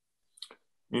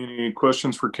 Any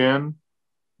questions for Ken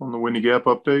on the Windy Gap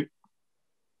update?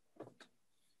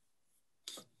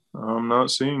 I'm not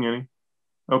seeing any.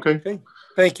 Okay.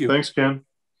 Thank you. Thanks, Ken.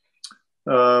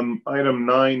 Item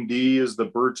 9D is the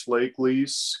Birch Lake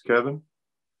lease. Kevin?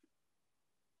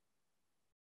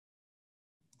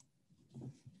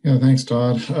 Yeah, thanks,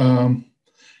 Todd.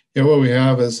 What we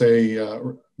have is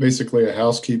basically a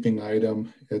housekeeping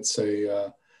item. It's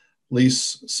a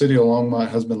lease. City of Longmont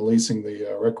has been leasing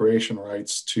the recreation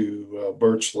rights to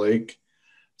Birch Lake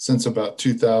since about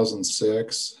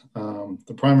 2006.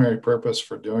 The primary purpose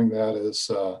for doing that is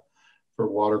for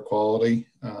water quality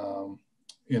for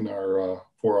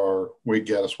our Wade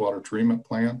Gaddis water treatment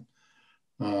plant.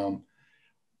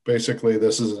 Basically,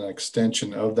 this is an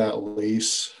extension of that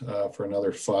lease for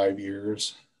another 5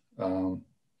 years.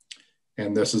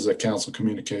 And this is a council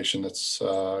communication that's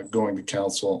going to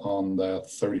council on the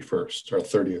 31st or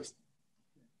 30th.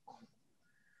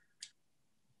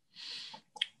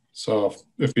 So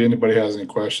if anybody has any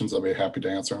questions, I'll be happy to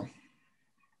answer them.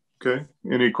 Okay.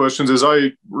 Any questions? As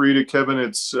I read it, Kevin,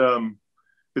 it's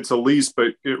a lease,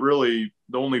 but it really,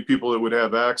 the only people that would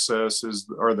have access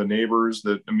are the neighbors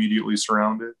that immediately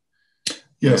surround it.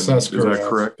 Yes, that's correct. Is that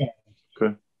correct?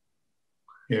 Okay.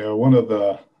 Yeah, one of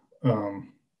the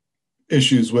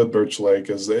issues with Birch Lake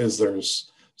is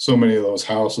there's so many of those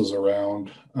houses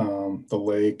around the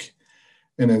lake.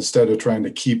 And instead of trying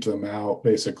to keep them out,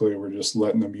 basically, we're just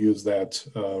letting them use that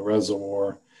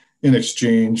reservoir in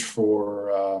exchange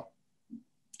for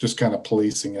just kind of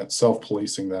policing it,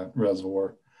 self-policing that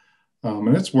reservoir.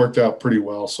 And it's worked out pretty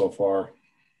well so far.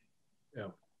 Yeah.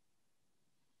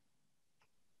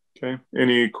 Okay.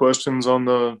 Any questions on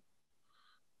the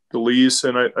lease?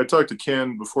 And I talked to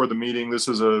Ken before the meeting. This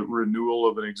is a renewal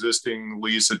of an existing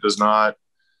lease. It does not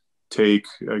take,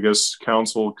 I guess,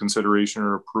 council consideration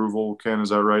or approval. Ken, is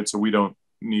that right? So we don't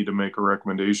need to make a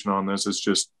recommendation on this. It's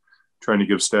just trying to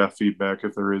give staff feedback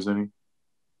if there is any.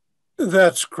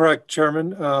 That's correct,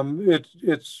 Chairman.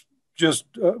 It's just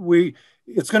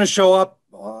it's going to show up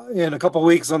in a couple of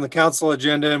weeks on the council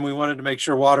agenda, and we wanted to make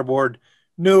sure Water Board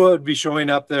knew it would be showing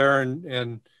up there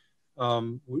and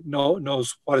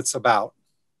knows what it's about.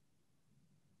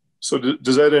 So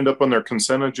does that end up on their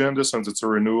consent agenda since it's a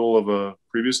renewal of a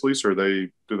previous lease, or do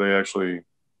they actually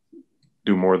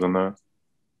do more than that?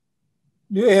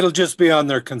 It'll just be on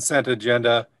their consent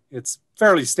agenda. It's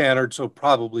fairly standard, so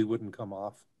probably wouldn't come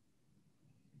off.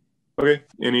 Okay.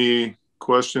 Any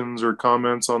questions or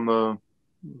comments on the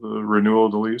renewal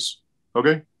of the lease?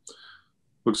 Okay.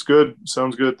 Looks good.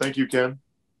 Sounds good. Thank you, Ken.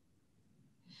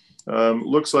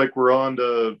 Looks like we're on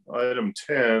to item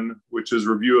 10, which is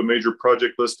review of major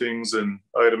project listings and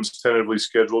items tentatively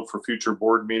scheduled for future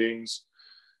board meetings.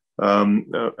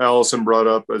 Allison brought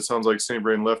up, it sounds like St.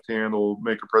 Vrain Left Hand will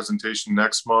make a presentation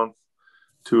next month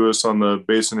to us on the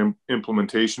basin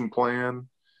implementation plan.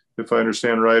 If I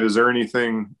understand right, is there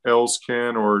anything else,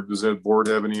 Ken, or does that board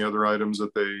have any other items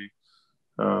that they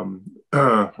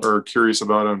are curious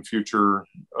about on future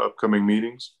upcoming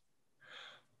meetings?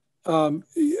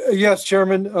 Yes,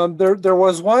 Chairman. There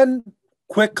was one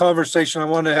quick conversation I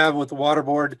wanted to have with the Water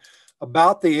Board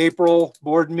about the April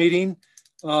board meeting.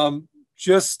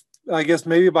 Just, I guess,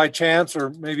 maybe by chance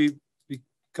or maybe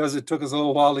because it took us a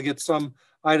little while to get some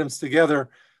items together.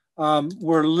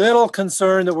 We're a little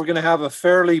concerned that we're going to have a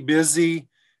fairly busy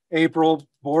April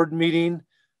board meeting.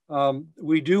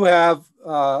 We do have,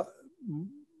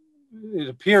 it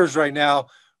appears right now,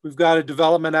 we've got a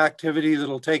development activity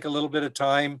that'll take a little bit of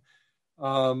time.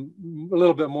 A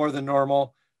little bit more than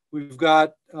normal. We've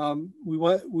got, we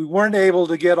weren't able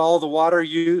to get all the water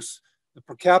use, the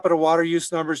per capita water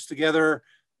use numbers together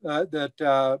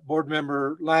that board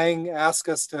member Lang asked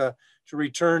us to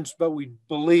return, but we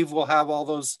believe we'll have all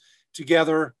those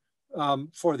together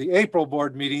for the April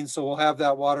board meeting. So we'll have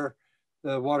that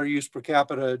the water use per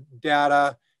capita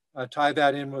data, tie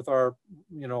that in with our,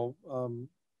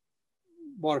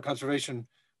 water conservation,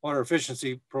 water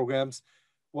efficiency programs.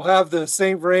 We'll have the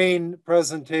St. Vrain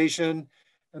presentation,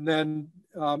 and then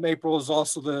April is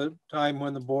also the time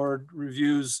when the board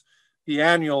reviews the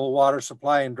annual water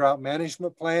supply and drought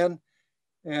management plan.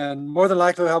 And more than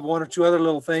likely we'll have one or two other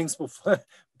little things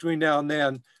between now and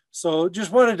then. So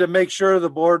just wanted to make sure the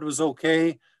board was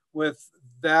okay with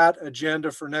that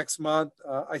agenda for next month.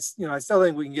 I still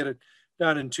think we can get it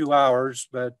done in 2 hours,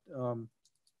 but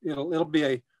it'll be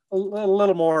a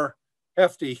little more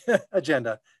hefty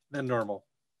agenda than normal.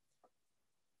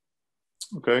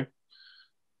 Okay.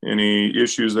 Any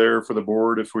issues there for the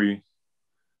board if we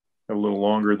have a little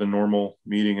longer than normal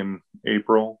meeting in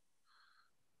April?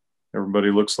 Everybody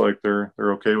looks like they're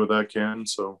okay with that, Ken.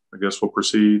 So I guess we'll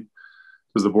proceed.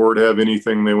 Does the board have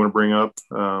anything they want to bring up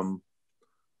on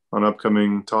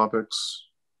upcoming topics?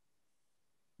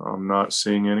 I'm not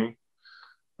seeing any.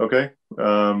 Okay.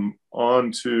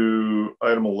 On to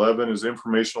item 11 is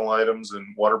informational items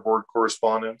and water board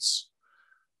correspondence.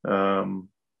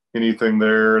 Anything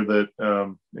there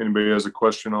that anybody has a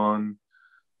question on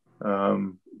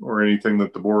or anything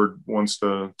that the board wants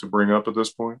to bring up at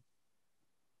this point?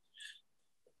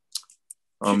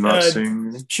 I'm not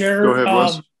seeing. Chair, go ahead,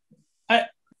 Wes.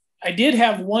 I did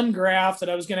have one graph that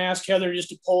I was going to ask Heather just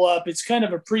to pull up. It's kind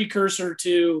of a precursor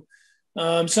to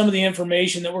some of the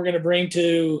information that we're going to bring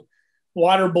to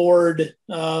Water Board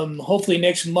hopefully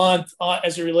next month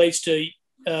as it relates to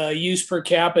use per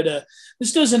capita.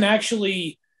 This doesn't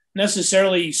actually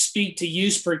necessarily speak to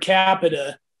use per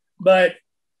capita, but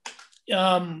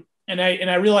and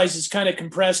I realize it's kind of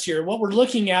compressed here. What we're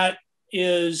looking at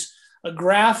is a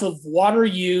graph of water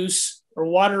use or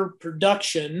water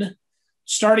production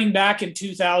starting back in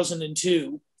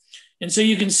 2002. And so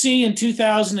you can see in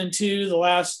 2002,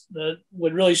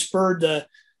 what really spurred the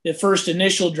first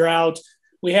initial drought,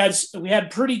 we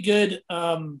had pretty good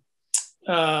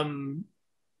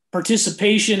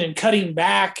participation in cutting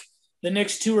back the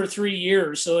next 2 or 3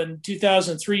 years. So in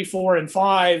 2003, 4, and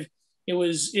 5, it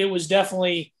was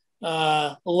definitely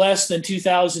less than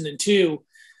 2002.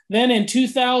 Then in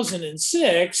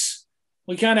 2006,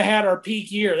 we kind of had our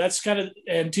peak year. That's kind of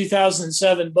in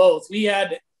 2007 both. We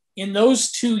had in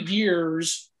those 2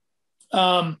 years,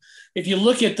 if you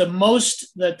look at the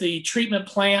most that the treatment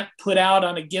plant put out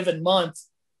on a given month,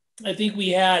 I think we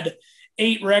had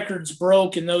 8 records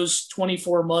broke in those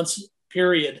 24 months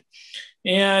period.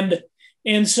 And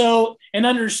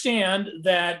understand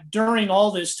that during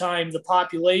all this time,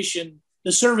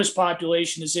 the service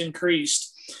population has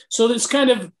increased. So this kind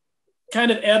of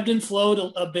ebbed and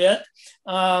flowed a bit.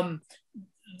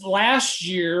 Last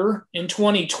year in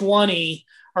 2020,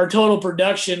 our total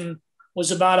production was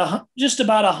just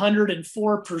about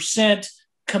 104%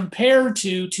 compared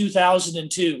to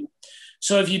 2002.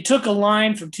 So if you took a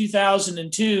line from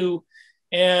 2002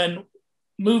 and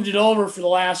moved it over for the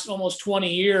last almost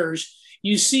 20 years,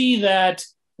 you see that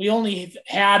we only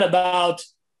had about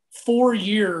 4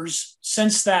 years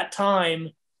since that time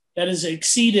that has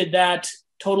exceeded that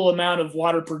total amount of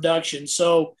water production.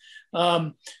 So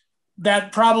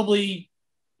that probably,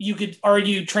 you could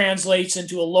argue, translates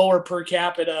into a lower per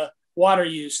capita water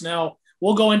use. Now,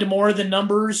 we'll go into more of the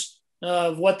numbers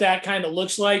of what that kind of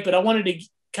looks like, but I wanted to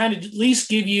kind of at least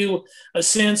give you a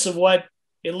sense of what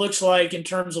it looks like in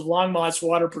terms of Longmont's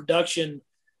water production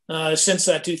since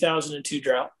that 2002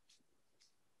 drought.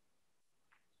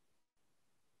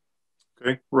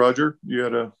 Okay, Roger, you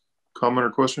had a comment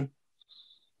or question?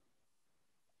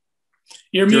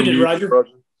 You're muted, Roger.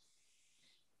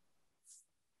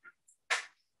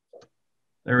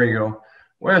 There we go.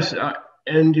 Wes,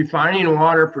 in defining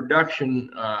water production,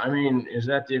 I mean, is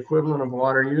that the equivalent of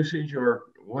water usage, or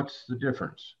what's the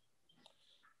difference?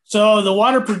 So the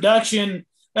water production,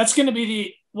 that's going to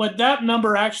be what that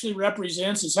number actually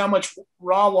represents is how much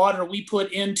raw water we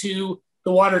put into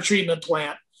the water treatment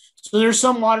plant. So there's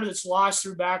some water that's lost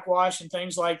through backwash and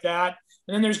things like that.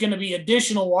 And then there's going to be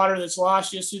additional water that's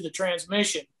lost just through the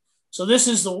transmission. So this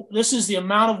is the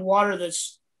amount of water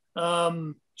that's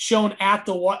shown at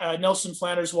the Nelson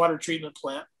Flanders water treatment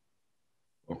plant.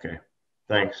 Okay,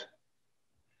 thanks.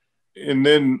 And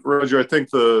then, Roger, I think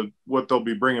what they'll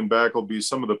be bringing back will be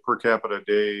some of the per capita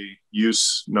day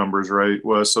use numbers, right,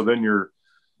 Wes? So then you're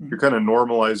kind of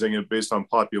normalizing it based on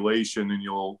population, and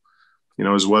you'll,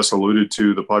 as Wes alluded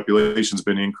to, the population's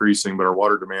been increasing, but our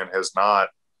water demand has not.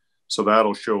 So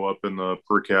that'll show up in the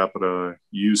per capita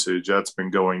usage. That's been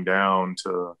going down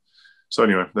to. So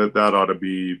anyway, that ought to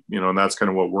be, and that's kind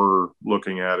of what we're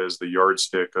looking at as the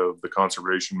yardstick of the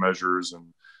conservation measures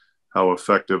and how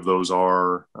effective those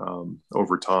are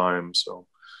over time. So,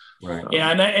 right.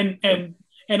 Yeah.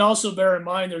 And also bear in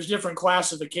mind, there's different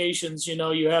classifications.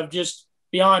 You have just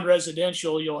beyond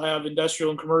residential, you'll have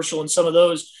industrial and commercial and some of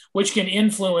those, which can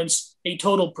influence a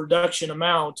total production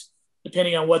amount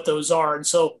depending on what those are. And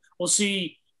so we'll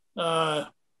see when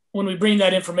we bring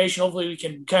that information, hopefully we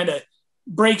can kind of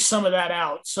break some of that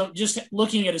out. So just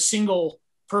looking at a single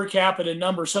per capita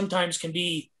number sometimes can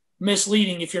be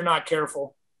misleading if you're not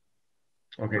careful.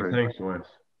 Okay, thanks, Wes.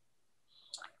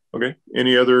 Okay,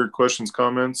 any other questions,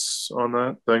 comments on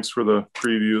that? Thanks for the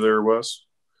preview there, Wes.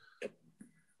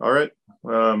 All right,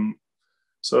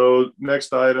 so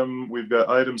next item, we've got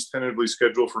items tentatively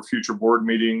scheduled for future board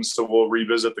meetings. So we'll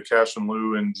revisit the cash in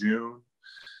lieu in June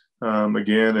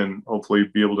again, and hopefully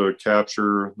be able to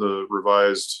capture the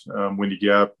revised Windy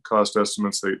Gap cost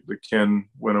estimates that Ken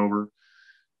went over.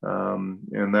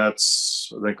 And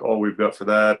that's, I think, all we've got for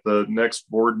that. The next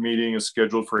board meeting is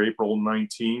scheduled for April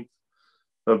 19th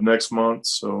of next month.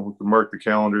 So we can mark the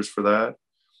calendars for that.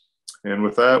 And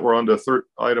with that, we're on to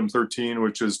item 13,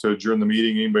 which is to adjourn the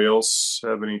meeting. Anybody else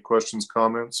have any questions,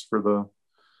 comments for the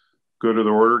good of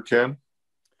the order, Ken?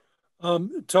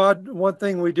 Todd, one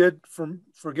thing we did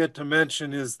forget to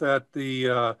mention is that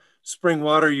the spring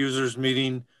water users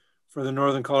meeting for the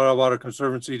Northern Colorado Water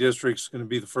Conservancy District is going to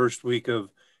be the first week of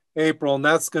April, and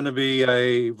that's going to be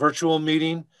a virtual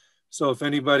meeting. So if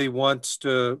anybody wants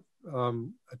to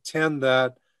attend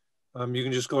that, you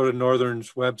can just go to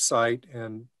Northern's website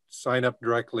and sign up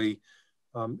directly.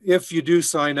 If you do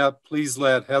sign up, please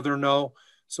let Heather know.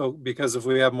 So because if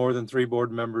we have more than 3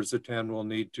 board members attend, we'll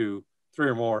need to, 3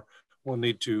 or more, we'll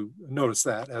need to notice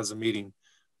that as a meeting.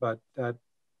 But that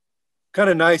kind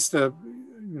of nice to,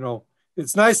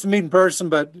 it's nice to meet in person,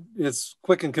 but it's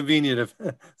quick and convenient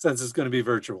since it's going to be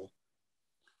virtual.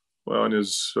 Well, and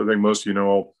as I think most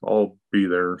of I'll be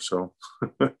there. So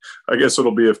I guess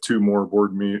it'll be if 2 more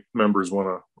board members want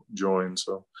to join.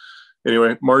 So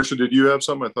anyway, Marcia, did you have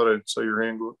something? I thought I saw your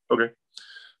hand go. Okay.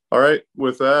 All right.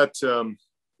 With that,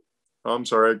 I'm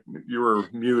sorry, you were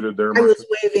muted there, Marcia. I was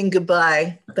waving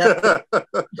goodbye.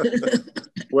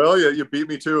 Well, yeah, you beat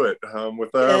me to it.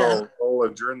 With that, yeah. I'll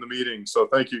adjourn the meeting. So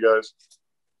thank you, guys.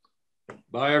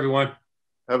 Bye, everyone.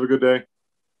 Have a good day.